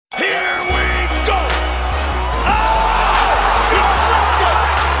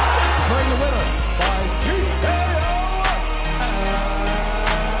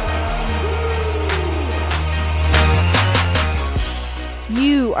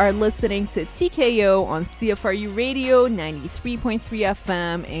You are listening to TKO on CFRU Radio 93.3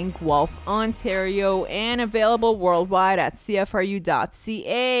 FM in Guelph, Ontario, and available worldwide at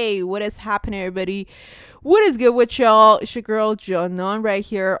CFRU.ca. What is happening, everybody? What is good with y'all? It's your girl, Jonan, right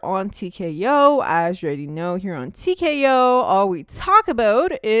here on TKO. As you already know, here on TKO, all we talk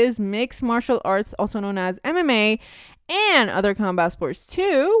about is mixed martial arts, also known as MMA, and other combat sports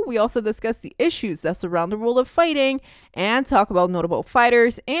too. We also discuss the issues that surround the world of fighting and talk about notable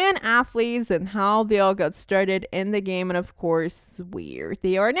fighters and athletes and how they all got started in the game and of course where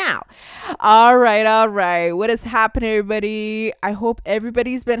they are now. All right. What is happening, everybody? I hope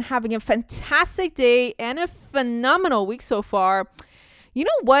everybody's been having a fantastic day and a phenomenal week so far. You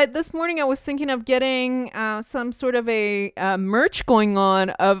know what? This morning I was thinking of getting some sort of a merch going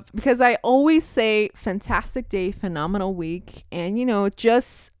on because I always say fantastic day, phenomenal week. And,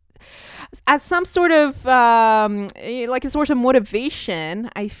 just as some sort of like a source of motivation,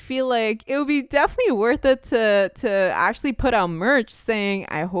 I feel like it would be definitely worth it to actually put out merch saying,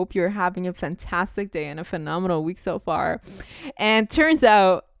 I hope you're having a fantastic day and a phenomenal week so far. And turns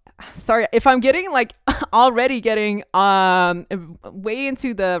out, sorry if I'm getting already getting way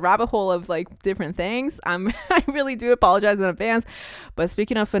into the rabbit hole of different things. I really do apologize in advance. But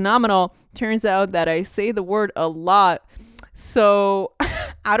speaking of phenomenal, turns out that I say the word a lot. So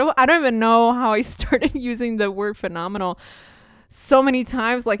I don't even know how I started using the word phenomenal so many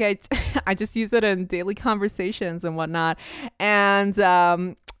times. I just use it in daily conversations and whatnot. And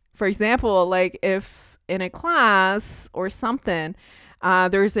for example, if in a class or something,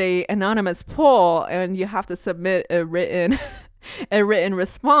 there's a anonymous poll and you have to submit a written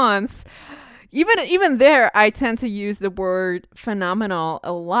response. Even there, I tend to use the word phenomenal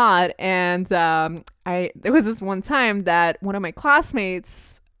a lot. And there was this one time that one of my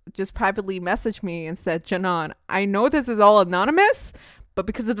classmates just privately messaged me and said, Janan, I know this is all anonymous, but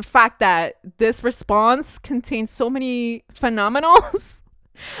because of the fact that this response contains so many phenomenals,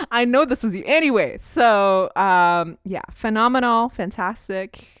 I know this was you anyway. So yeah, phenomenal,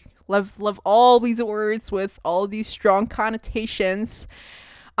 fantastic. Love all these words with all these strong connotations,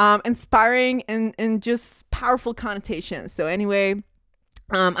 inspiring and just powerful connotations. So anyway,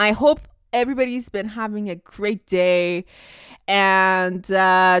 I hope everybody's been having a great day and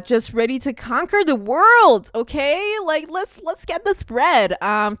just ready to conquer the world. Okay, let's get this bread.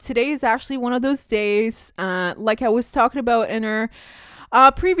 Today is actually one of those days, like I was talking about in our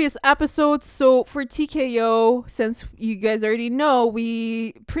previous episodes. So for TKO, since you guys already know,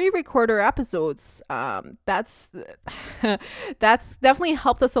 we pre-record our episodes. That's definitely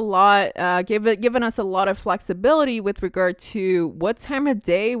helped us a lot, given us a lot of flexibility with regard to what time of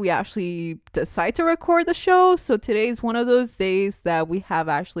day we actually decide to record the show. So today's one of those days that we have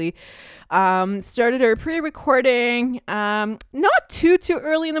actually started our pre-recording, not too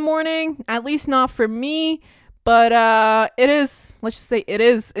early in the morning, at least not for me. But let's just say it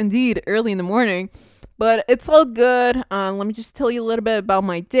is indeed early in the morning, but it's all good. Let me just tell you a little bit about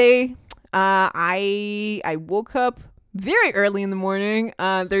my day. I woke up very early in the morning.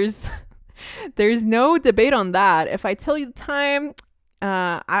 There's no debate on that. If I tell you the time,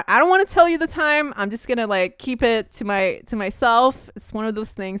 I don't want to tell you the time. I'm just gonna keep it to myself. It's one of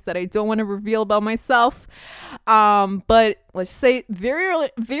those things that I don't want to reveal about myself. But let's say very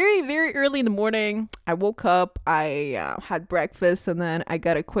early in the morning, I woke up, I had breakfast, and then I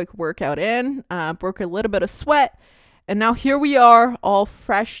got a quick workout in, broke a little bit of sweat, and now here we are, all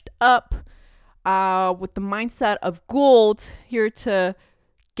freshed up, with the mindset of gold, here to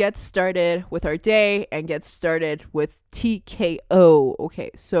get started with our day and get started with TKO.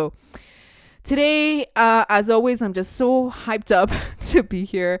 Okay, so today, as always, I'm just so hyped up to be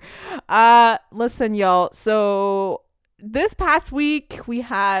here. Listen, y'all. So this past week, we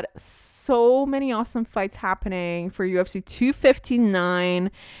had so many awesome fights happening for UFC 259.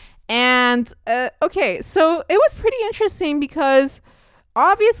 And, okay, so it was pretty interesting because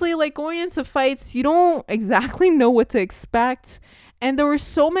obviously, going into fights, you don't exactly know what to expect. And there were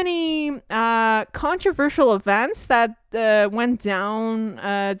so many controversial events that went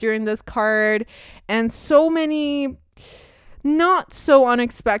down during this card, and so many not so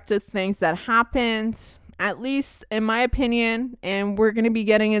unexpected things that happened, at least in my opinion. And we're going to be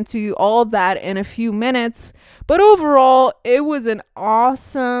getting into all that in a few minutes. But overall, it was an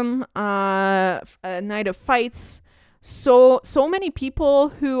awesome night of fights. So many people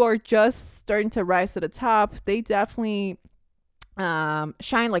who are just starting to rise to the top. They definitely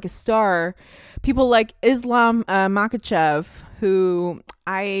shine like a star. People like Islam Makhachev, who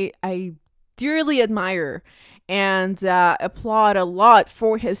I dearly admire, and applaud a lot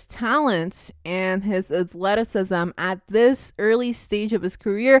for his talent and his athleticism at this early stage of his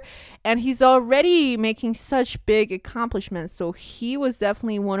career. And he's already making such big accomplishments. So he was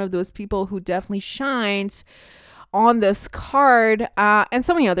definitely one of those people who definitely shines on this card, and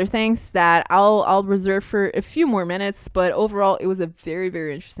so many other things that I'll reserve for a few more minutes. But overall, it was a very,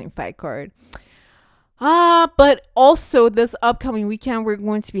 very interesting fight card. But also this upcoming weekend, we're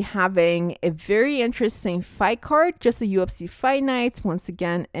going to be having a very interesting fight card, just a UFC fight night, once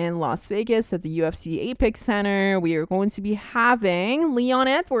again in Las Vegas at the UFC Apex Center. We are going to be having Leon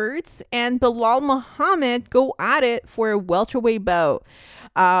Edwards and Belal Muhammad go at it for a welterweight bout,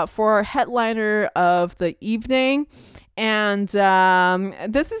 for our headliner of the evening. And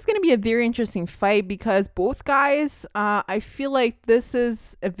this is going to be a very interesting fight because both guys, I feel like this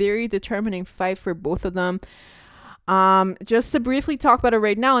is a very determining fight for both of them. Just to briefly talk about it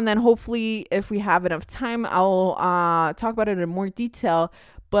right now, and then hopefully if we have enough time, I'll talk about it in more detail.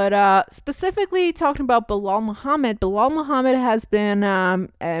 But specifically talking about Belal Muhammad has been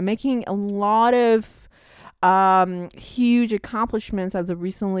making a lot of huge accomplishments as of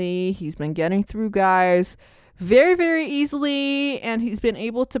recently. He's been getting through guys very, very easily, and he's been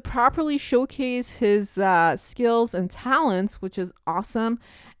able to properly showcase his skills and talents, which is awesome.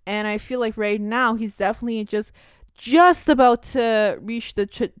 And I feel like right now he's definitely just about to reach the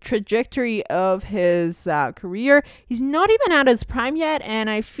trajectory of his career. He's not even at his prime yet, and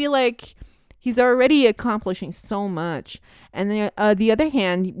I feel like he's already accomplishing so much. And then the other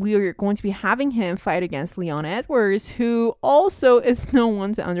hand, we are going to be having him fight against Leon Edwards, who also is no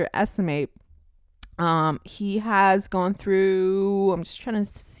one to underestimate. He has gone through, I'm just trying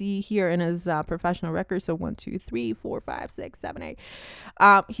to see here in his professional record. So 1, 2, 3, 4, 5, 6, 7,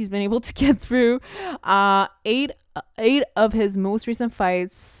 8. He's been able to get through eight of his most recent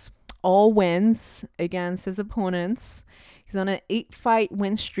fights, all wins against his opponents. He's on an 8-fight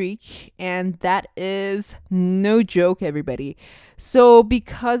win streak, and that is no joke, everybody. So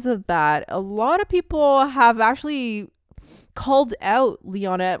because of that, a lot of people have actually called out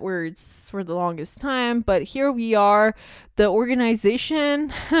Leon Edwards for the longest time, but here we are, the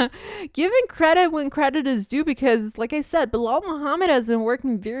organization giving credit when credit is due, because like I said, Belal Muhammad has been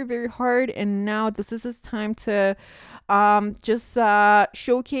working very, very hard, and now this is his time to just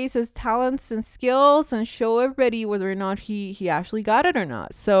showcase his talents and skills and show everybody whether or not he actually got it or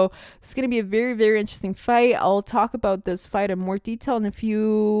not. So it's going to be a very, very interesting fight. I'll talk about this fight in more detail in a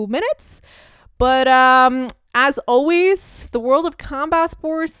few minutes, but as always, the world of combat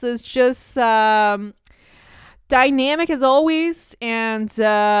sports is just dynamic as always, and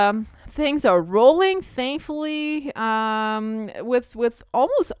things are rolling, thankfully, with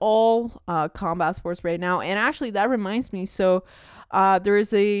almost all combat sports right now. And actually, that reminds me, so there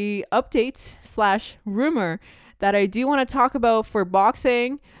is a update / rumor that I do want to talk about for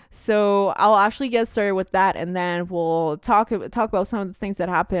boxing. So I'll actually get started with that, and then we'll talk about some of the things that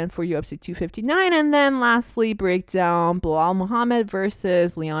happened for UFC 259, and then lastly break down Belal Muhammad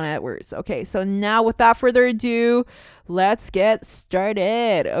versus Leon Edwards. Okay, so now without further ado, let's get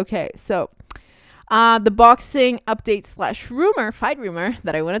started. Okay, so the boxing update / fight rumor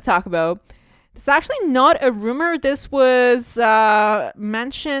that I want to talk about. It's actually not a rumor. This was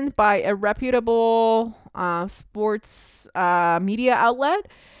mentioned by a reputable sports media outlet.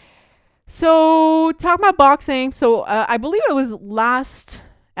 So talking about boxing, so I believe it was last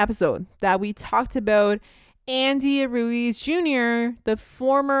episode that we talked about Andy Ruiz Jr., the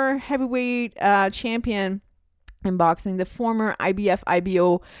former heavyweight champion in boxing, the former IBF,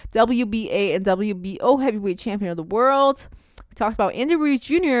 IBO, WBA, and WBO heavyweight champion of the world. We talked about Andy Ruiz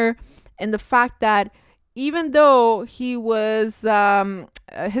Jr. and the fact that even though he was,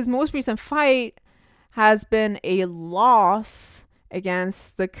 his most recent fight has been a loss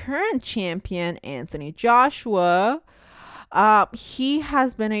against the current champion, Anthony Joshua, he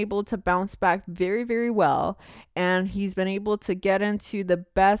has been able to bounce back very, very well, and he's been able to get into the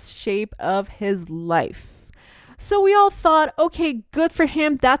best shape of his life. So we all thought, okay, good for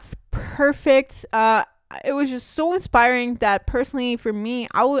him. That's perfect. It was just so inspiring that personally for me,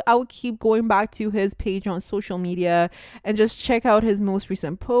 I would keep going back to his page on social media and just check out his most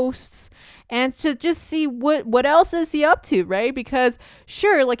recent posts and to just see what else is he up to, right? Because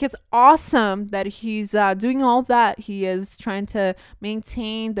sure, like, it's awesome that he's doing all that. He is trying to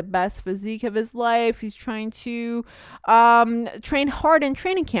maintain the best physique of his life. He's trying to train hard in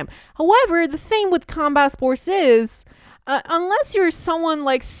training camp. However, the thing with combat sports is, unless you're someone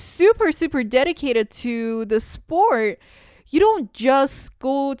like super, super dedicated to the sport, you don't just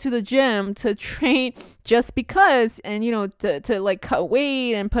go to the gym to train just because, and to like cut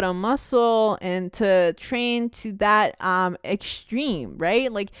weight and put on muscle and to train to that extreme,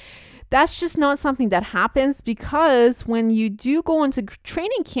 right? Like that's just not something that happens, because when you do go into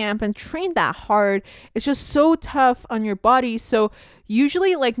training camp and train that hard, it's just so tough on your body. So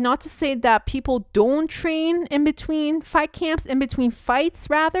usually, like, not to say that people don't train in between fight camps, in between fights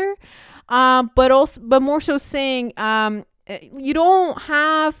rather, but more so saying you don't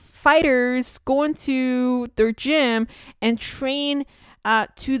have fighters going to their gym and train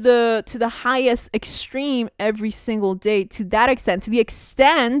to the highest extreme every single day, to that extent, to the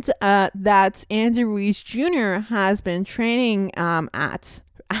extent that Andy Ruiz Jr. has been training at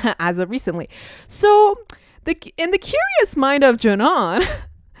as of recently. So in the curious mind of Janan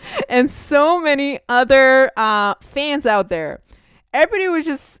and so many other fans out there, everybody was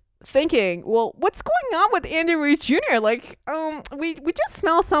just thinking, well, what's going on with Andy Ruiz Jr.? Like, we just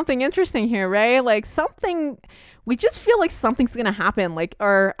smell something interesting here, right? Like something, we just feel like something's gonna happen. Like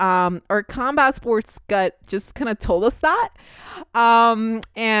our combat sports gut just kind of told us that.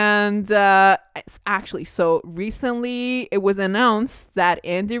 It's actually, so recently it was announced that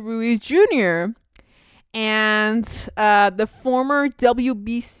Andy Ruiz Jr. and the former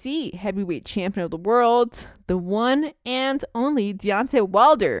WBC heavyweight champion of the world, the one and only Deontay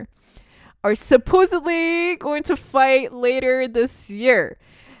Wilder, are supposedly going to fight later this year.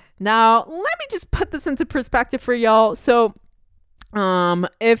 Now, let me just put this into perspective for y'all. So,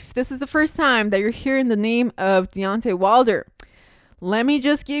 if this is the first time that you're hearing the name of Deontay Wilder, let me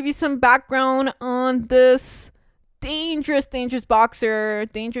just give you some background on this dangerous boxer,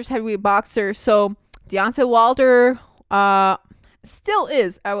 dangerous heavyweight boxer. So, Deontay Wilder still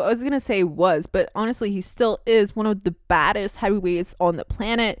is, I was going to say was, but honestly, he still is one of the baddest heavyweights on the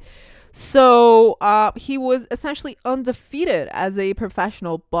planet. So he was essentially undefeated as a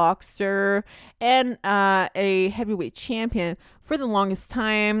professional boxer and a heavyweight champion for the longest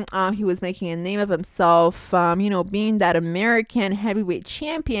time. He was making a name of himself, being that American heavyweight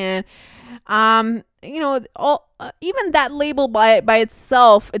champion. Even that label by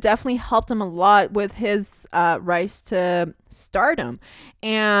itself, it definitely helped him a lot with his rise to stardom.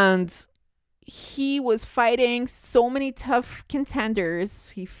 And he was fighting so many tough contenders.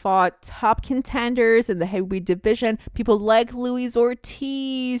 He fought top contenders in the heavyweight division, people like Luis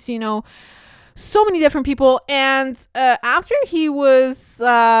Ortiz, so many different people. And after he was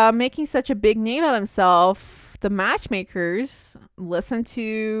making such a big name of himself, the matchmakers listened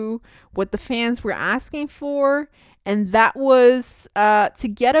to what the fans were asking for, and that was to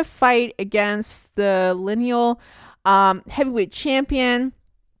get a fight against the lineal heavyweight champion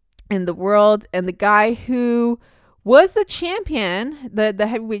in the world, and the guy who was the champion, the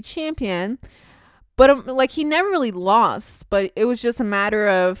heavyweight champion, but like he never really lost, but it was just a matter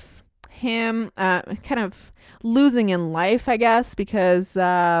of him kind of losing in life, I guess, because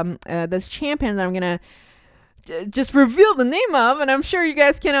this champion that I'm gonna just reveal the name of, and I'm sure you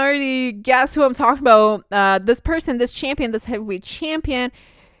guys can already guess who I'm talking about. This person, this champion, this heavyweight champion,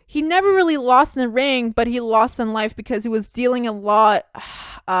 he never really lost in the ring, but he lost in life because he was dealing a lot.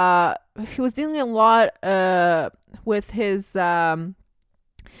 With his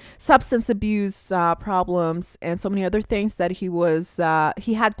substance abuse problems and so many other things that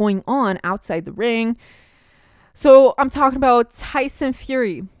he had going on outside the ring. So I'm talking about Tyson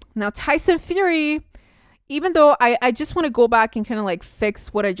Fury. Now, Tyson Fury, even though I just want to go back and kind of like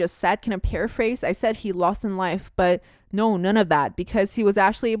fix what I just said, kind of paraphrase. I said he lost in life, but no, none of that, because he was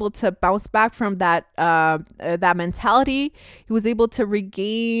actually able to bounce back from that mentality. He was able to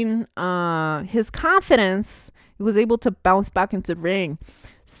regain his confidence. He was able to bounce back into the ring.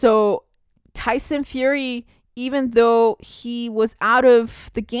 So Tyson Fury, even though he was out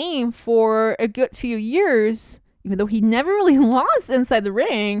of the game for a good few years, even though he never really lost inside the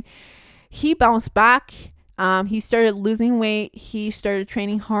ring, he bounced back. He started losing weight. He started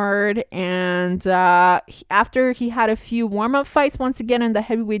training hard. And after he had a few warm-up fights once again in the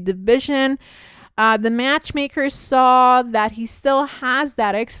heavyweight division, the matchmakers saw that he still has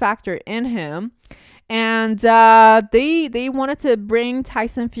that X factor in him. And they wanted to bring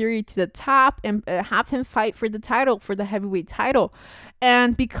Tyson Fury to the top and have him fight for the title, for the heavyweight title.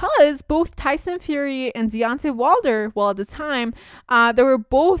 And because both Tyson Fury and Deontay Wilder, well, at the time, they were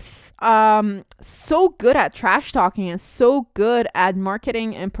both so good at trash talking and so good at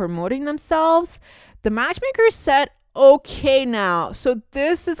marketing and promoting themselves, the matchmakers set Okay, now, so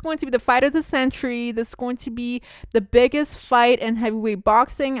this is going to be the fight of the century. This is going to be the biggest fight in heavyweight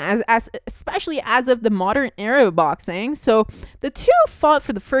boxing, as especially as of the modern era of boxing. So the two fought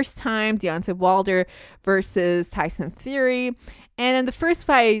for the first time, Deontay Wilder versus Tyson Fury. And in the first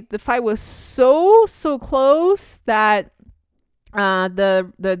fight, the fight was so close that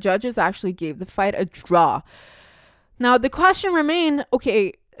the judges actually gave the fight a draw. Now the question remained,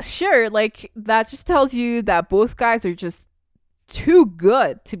 okay, sure, like that just tells you that both guys are just too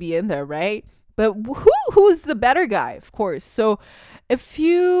good to be in there, right? But who's the better guy, of course. So a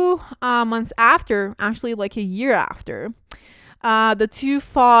few months after, actually like a year after, the two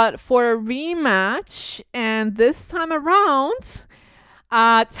fought for a rematch, and this time around,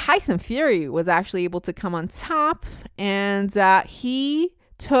 Tyson Fury was actually able to come on top, and he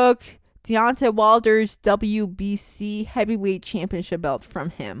took Deontay Wilder's WBC heavyweight championship belt from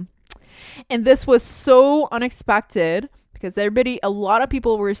him. And this was so unexpected because a lot of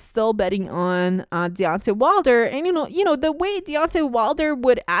people were still betting on Deontay Wilder. And the way Deontay Wilder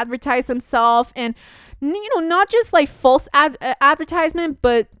would advertise himself, and not just like false advertisement,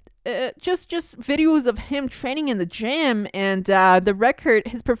 but just videos of him training in the gym, and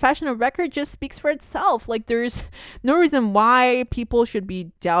his professional record just speaks for itself. Like there's no reason why people should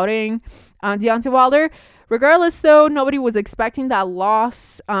be doubting Deontay Wilder. Regardless, though, nobody was expecting that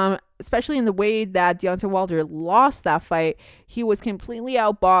loss, especially in the way that Deontay Wilder lost that fight. He was completely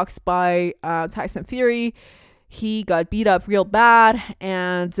outboxed by Tyson Fury. He got beat up real bad,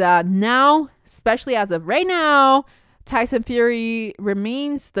 and now, especially as of right now, Tyson Fury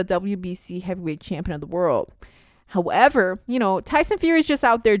remains the WBC heavyweight champion of the world. However, Tyson Fury is just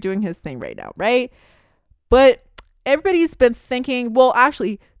out there doing his thing right now, right? But everybody's been thinking, well,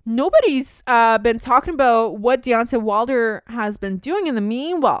 actually, nobody's been talking about what Deontay Wilder has been doing in the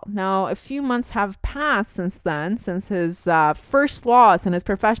meanwhile. Now, a few months have passed since then, since his first loss in his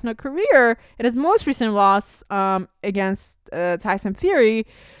professional career and his most recent loss against Tyson Fury.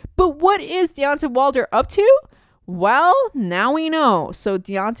 But what is Deontay Wilder up to? Well, now we know. So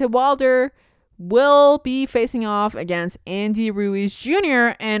Deontay Wilder will be facing off against Andy Ruiz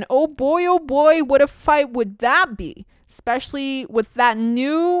Jr. And oh boy, what a fight would that be? Especially with that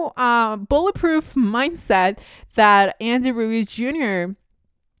new bulletproof mindset that Andy Ruiz Jr.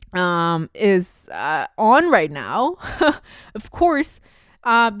 Is on right now. Of course,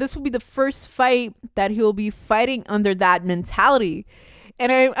 this will be the first fight that he'll be fighting under that mentality.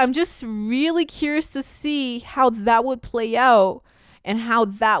 And I'm just really curious to see how that would play out and how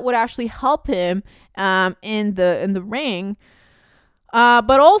that would actually help him in the ring.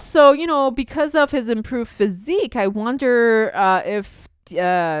 But also, because of his improved physique, I wonder if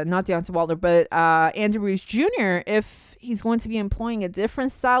not Deontay Wilder, but Andy Ruiz Jr., if he's going to be employing a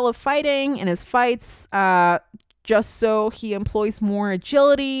different style of fighting in his fights, just so he employs more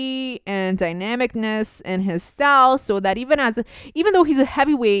agility and dynamicness in his style, so that even though he's a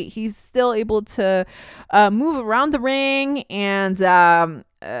heavyweight, he's still able to move around the ring and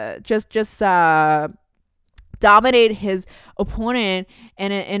just dominate his opponent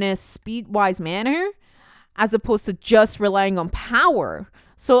in a speed-wise manner, as opposed to just relying on power.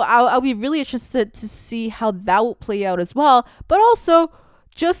 So I'll be really interested to see how that will play out as well. But also,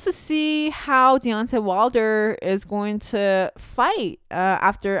 just to see how Deontay Wilder is going to fight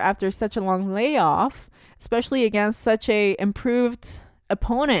after such a long layoff, especially against such a improved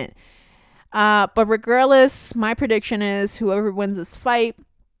opponent. But regardless, my prediction is whoever wins this fight,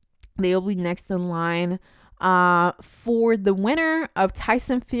 they'll be next in line for the winner of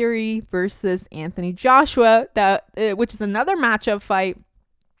Tyson Fury versus Anthony Joshua, which is another matchup fight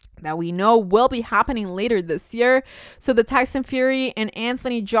that we know will be happening later this year. So the Tyson Fury and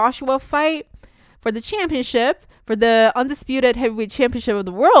Anthony Joshua fight for the championship, for the undisputed heavyweight championship of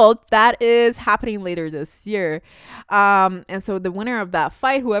the world, that is happening later this year. And so the winner of that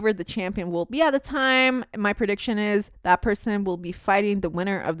fight, whoever the champion will be at the time, my prediction is that person will be fighting the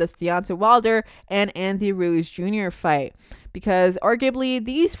winner of this Deontay Wilder and Andy Ruiz Jr. fight. Because arguably,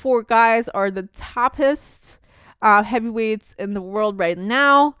 these four guys are the toppest heavyweights in the world right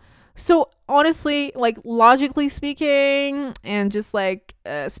now. So honestly, like logically speaking, and just like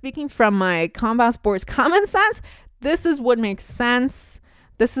speaking from my combat sports common sense, this is what makes sense.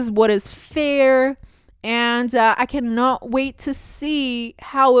 This is what is fair. And I cannot wait to see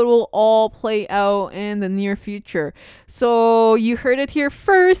how it will all play out in the near future. So you heard it here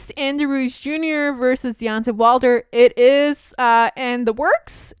first. Andy Ruiz Jr. versus Deontay Wilder. It is in the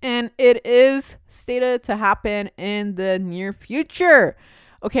works, and it is stated to happen in the near future.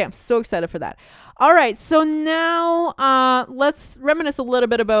 Okay, I'm so excited for that. All right, so now let's reminisce a little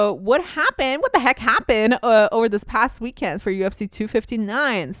bit about what the heck happened over this past weekend for UFC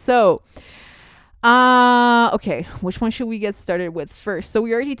 259. So, okay, which one should we get started with first? So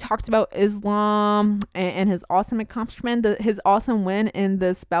we already talked about Islam and his awesome accomplishment, his awesome win in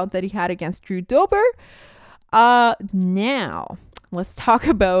this bout that he had against Drew Dober. Now let's talk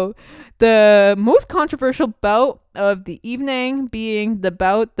about the most controversial bout of the evening, being the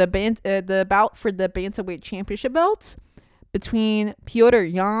bout for the bantamweight championship belt between Petr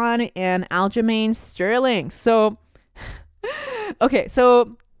Yan and Aljamain Sterling. So, okay,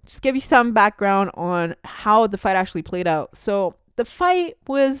 so just give you some background on how the fight actually played out. So the fight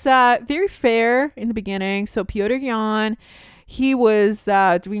was very fair in the beginning. So Petr Yan, he was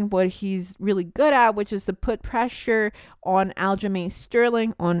doing what he's really good at, which is to put pressure on Aljamain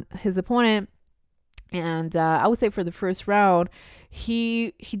Sterling, on his opponent. And I would say for the first round,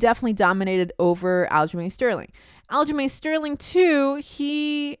 he definitely dominated over Aljamain Sterling. Aljamain Sterling too,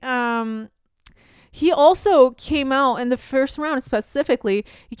 he also came out in the first round specifically.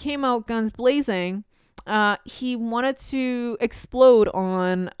 He came out guns blazing. He wanted to explode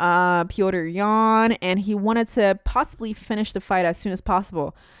on Petr Yan, and he wanted to possibly finish the fight as soon as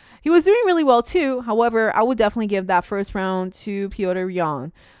possible. He was doing really well too. However, I would definitely give that first round to Petr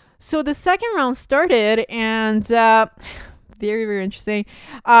Yan. So the second round started, and very, very interesting.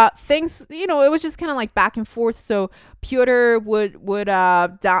 Things, it was just kind of like back and forth. So Petr would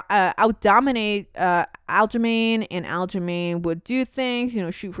out dominate Aljamain, and Aljamain would do things,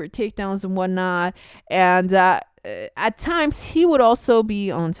 shoot for takedowns and whatnot. And at times he would also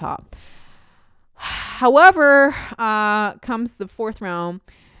be on top. However, comes the fourth round,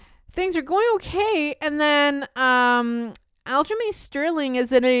 things are going okay, and then Aljamain Sterling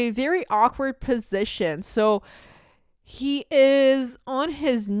is in a very awkward position. So he is on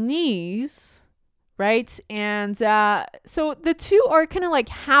his knees, right? And so the two are kind of like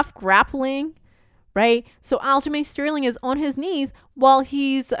half grappling, right? So Aljamain Sterling is on his knees while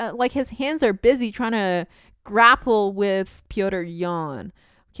he's like his hands are busy trying to grapple with Petr Yan.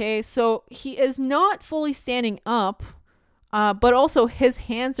 Okay, so he is not fully standing up, but also his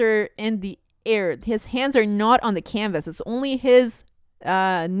hands are in the air. His hands are not on the canvas. It's only his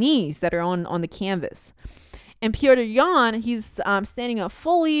knees that are on the canvas. And Petr Yan, he's standing up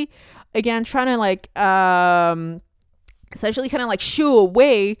fully, again, trying to like essentially kind of like shoo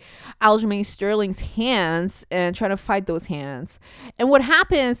away Aljamain Sterling's hands and trying to fight those hands. And what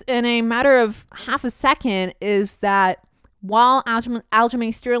happens in a matter of half a second is that while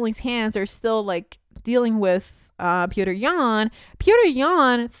Aljamain Sterling's hands are still like dealing with Petr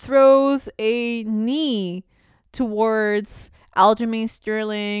Yan throws a knee towards Aljamain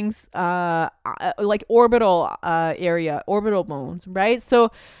Sterling's like orbital bones, right?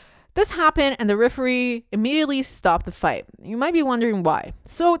 So this happened, and the referee immediately stopped the fight. You might be wondering why.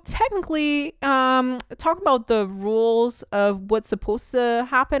 So technically, talk about the rules of what's supposed to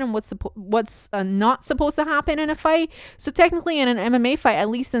happen and what's not supposed to happen in a fight. So technically, in an MMA fight, at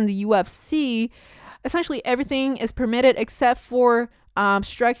least in the UFC, essentially everything is permitted except for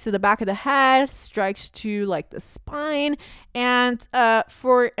strikes to the back of the head, strikes to like the spine, and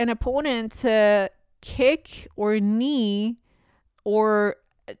for an opponent to kick or knee or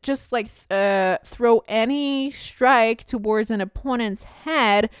just like throw any strike towards an opponent's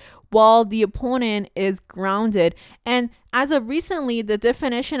head while the opponent is grounded. And as of recently, the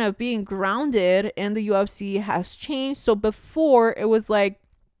definition of being grounded in the UFC has changed. So before it was like,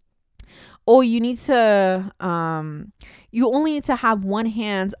 oh, you only need to have one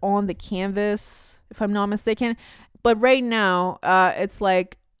hand on the canvas, if I'm not mistaken. But right now, it's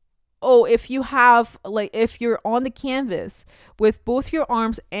like, oh, if you're on the canvas with both your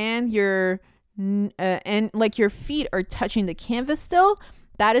arms and your feet are touching the canvas still,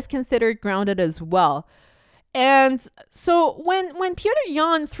 that is considered grounded as well. And so when Petr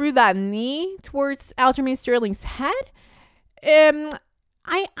Yan threw that knee towards Aljamain Sterling's head,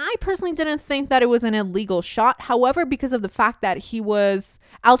 I personally didn't think that it was an illegal shot. However, because of the fact that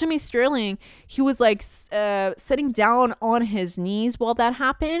Aljamain Sterling, he was like sitting down on his knees while that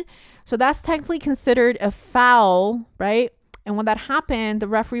happened. So that's technically considered a foul, right? And when that happened, the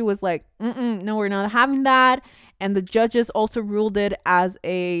referee was like, no, we're not having that. And the judges also ruled it as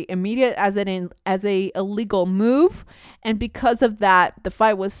a illegal move. And because of that, the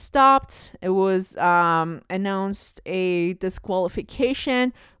fight was stopped. It was announced a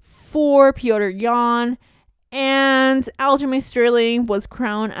disqualification for Petr Yan, and Aljamain Sterling was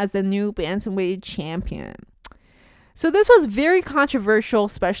crowned as the new bantamweight champion. So this was very controversial,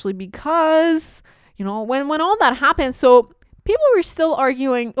 especially because, when all that happened, so people were still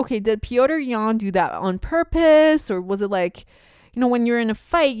arguing, okay, did Petr Yan do that on purpose? Or was it like, when you're in a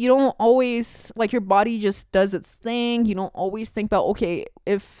fight, you don't always, like, your body just does its thing. You don't always think about, okay,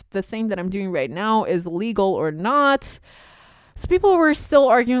 if the thing that I'm doing right now is legal or not. So people were still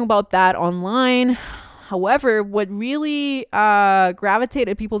arguing about that online. However, what really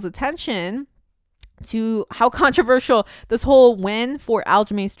gravitated people's attention to how controversial this whole win for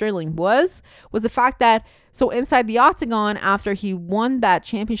Aljamain Sterling was the fact that, so inside the octagon, after he won that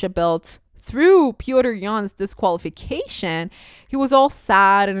championship belt through Petr Yan's disqualification, he was all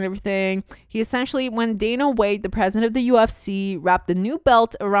sad and everything. He essentially, when Dana White, the president of the UFC, wrapped the new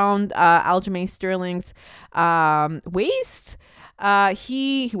belt around Aljamain Sterling's waist,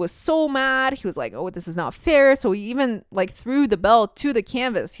 he was so mad. He was like, oh, this is not fair. So he even like threw the belt to the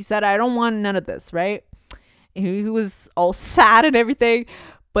canvas. He said, I don't want none of this, right? And he was all sad and everything.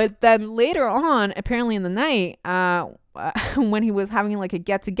 But then later on, apparently in the night, when he was having like a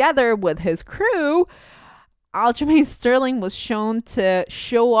get together with his crew, Aljamain Sterling was shown to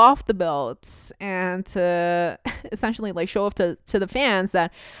show off the belts and to essentially like show off to the fans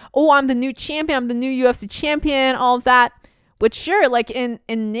that, oh, I'm the new champion. I'm the new UFC champion, all of that. Which sure, like in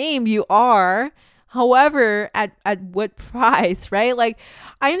name you are. However, at what price, right? Like,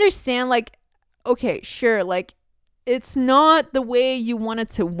 I understand, like, okay, sure, like, it's not the way you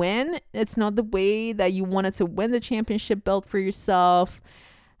wanted to win. It's not the way that you wanted to win the championship belt for yourself.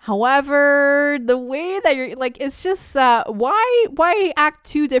 However, the way that you're like, it's just why act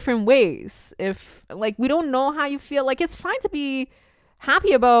two different ways? If like we don't know how you feel, like it's fine to be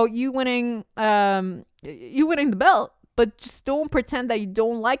happy about you winning the belt, but just don't pretend that you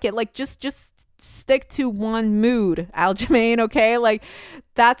don't like it. Like just stick to one mood, Aljamain, okay? Like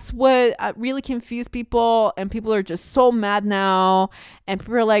that's what really confused people, and people are just so mad now, and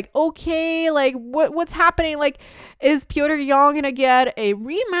people are like, okay, like what's happening? Like, is Petr Yan gonna get a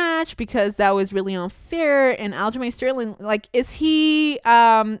rematch because that was really unfair? And Aljamain Sterling, like, is he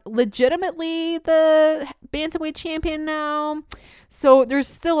legitimately the bantamweight champion now? So there's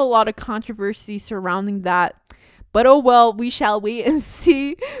still a lot of controversy surrounding that. But oh well, we shall wait and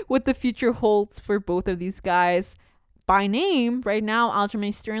see what the future holds for both of these guys. By name, right now,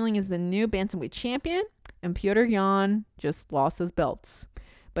 Aljamain Sterling is the new bantamweight champion, and Petr Yan just lost his belts.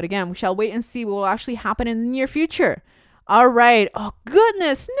 But again, we shall wait and see what will actually happen in the near future. All right. Oh,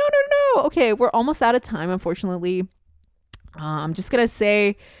 goodness. No. Okay, we're almost out of time, unfortunately. I'm just going to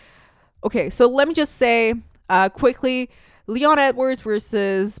say, okay, so let me just say quickly, Leon Edwards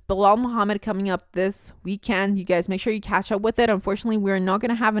versus Belal Muhammad coming up this weekend. You guys make sure you catch up with it. Unfortunately, we're not going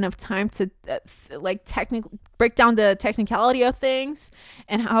to have enough time to break down the technicality of things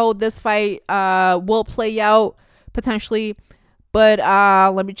and how this fight will play out potentially. But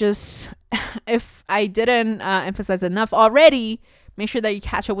let me just, if I didn't emphasize enough already, make sure that you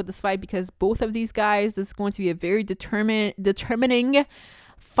catch up with this fight, because both of these guys, this is going to be a very determining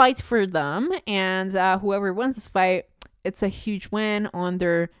fight for them. And whoever wins this fight, it's a huge win on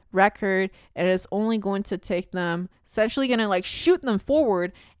their record. It is only going to take them, essentially going to like shoot them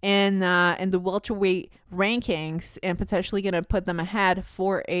forward in the welterweight rankings, and potentially going to put them ahead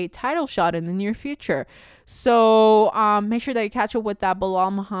for a title shot in the near future. So make sure that you catch up with that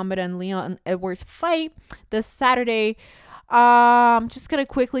Belal Muhammad and Leon Edwards fight this Saturday. I'm just going to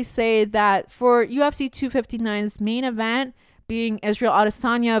quickly say that for UFC 259's main event, being Israel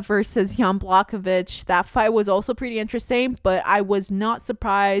Adesanya versus Jan Blachowicz, that fight was also pretty interesting, but I was not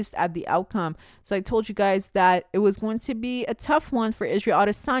surprised at the outcome. So I told you guys that it was going to be a tough one for Israel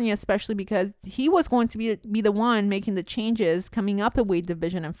Adesanya, especially because he was going to be the one making the changes, coming up a weight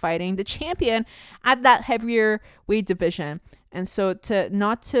division and fighting the champion at that heavier weight division. And so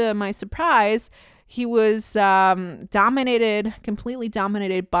not to my surprise, he was completely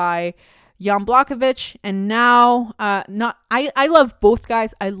dominated by Jan Blachowicz. And now I love both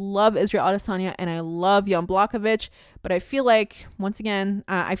guys. I love Israel Adesanya and I love Jan Blachowicz, but I feel like, once again,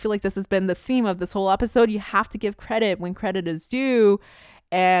 I feel like this has been the theme of this whole episode. You have to give credit when credit is due,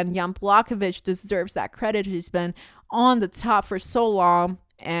 and Jan Blachowicz deserves that credit. He's been on the top for so long,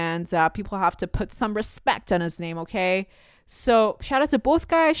 and people have to put some respect on his name, okay? So shout out to both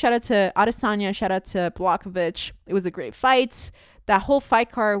guys. Shout out to Adesanya. Shout out to Blachowicz. It was a great fight. That whole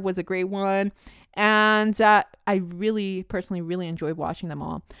fight card was a great one. And I personally really enjoyed watching them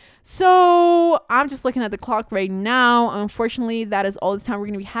all. So I'm just looking at the clock right now. Unfortunately, that is all the time we're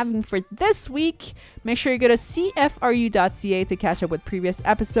going to be having for this week. Make sure you go to cfru.ca to catch up with previous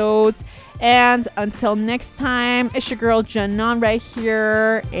episodes. And until next time, it's your girl Janan right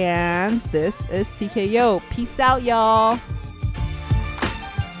here. And this is TKO. Peace out, y'all.